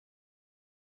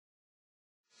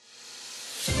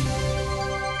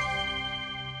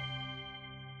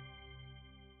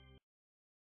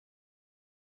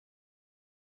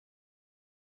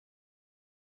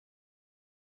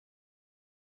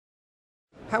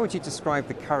How would you describe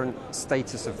the current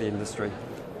status of the industry?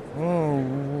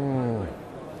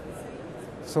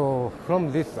 So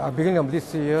from this beginning of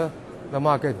this year, the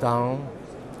market down,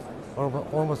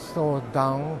 almost so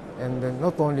down, and then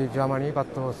not only Germany but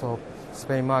also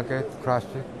Spain market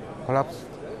collapsed.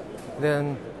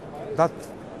 Then that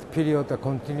period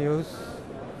continues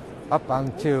up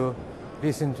until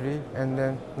recently, and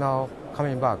then now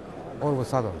coming back all of a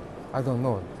sudden. I don't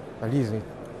know the reason,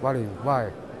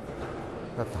 why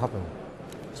that happened.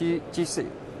 Do you see?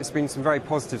 It's been some very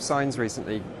positive signs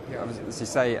recently, as you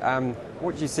say.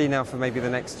 What do you see now for maybe the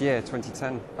next year,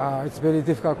 2010? It's a very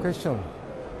difficult question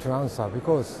to answer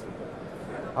because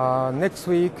next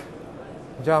week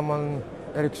German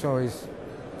election is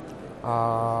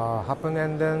happen,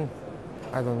 and then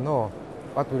I don't know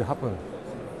what will happen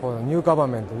for the new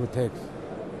government will take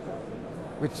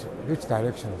which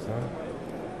directions.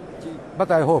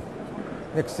 But I hope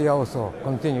next year also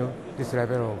continue this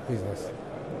level of business.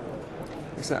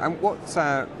 Excellent. And what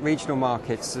regional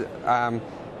markets are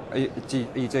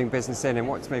you doing business in, and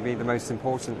what's maybe the most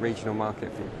important regional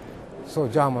market for you? So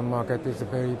German market is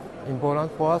very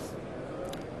important for us.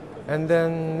 And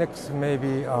then next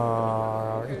maybe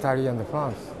Italy and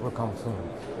France will come soon.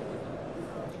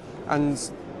 And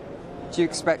do you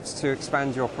expect to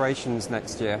expand your operations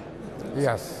next year?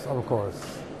 Yes, of course.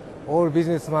 All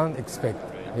businessmen expect,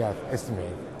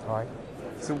 estimate, right?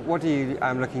 So what are you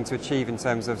looking to achieve in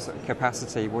terms of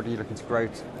capacity? What are you looking to grow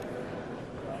to?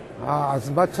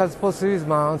 As much as possible is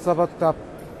my answer, but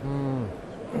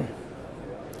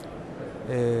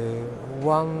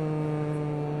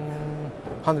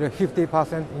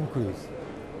 150% increase.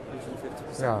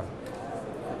 150%? Yeah.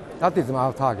 That is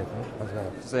our target as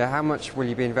well. So how much will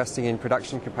you be investing in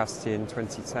production capacity in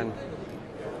 2010?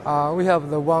 We have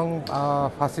the one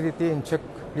facility in Czech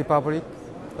Republic.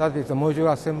 That is a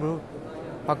modular assembly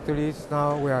factories.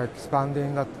 Now we are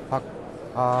expanding that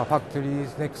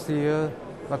factories next year,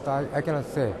 but I cannot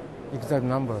say exact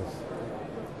numbers.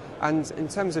 And in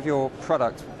terms of your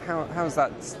product, how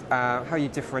are you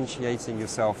differentiating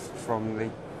yourself from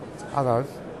the others?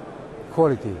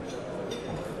 Quality.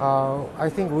 I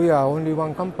think we are only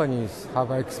one company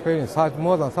have experience,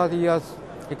 more than 30 years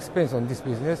experience on this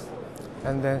business,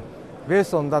 and then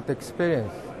based on that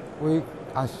experience, we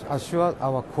assure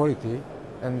our quality,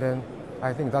 and then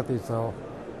I think that is the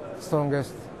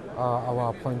strongest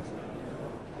our point.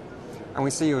 And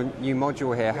we see your new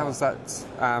module here. How's that?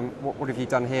 What have you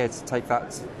done here to take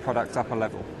that product up a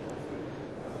level?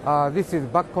 This is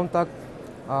back contact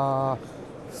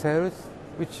cells,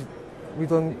 which we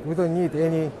don't need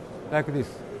any like this.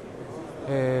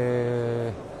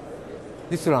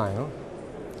 This line,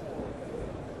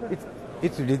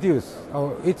 it's reduced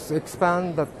or it's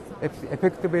expand the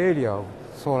effective area of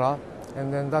solar,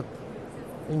 and then that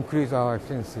increase our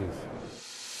efficiencies.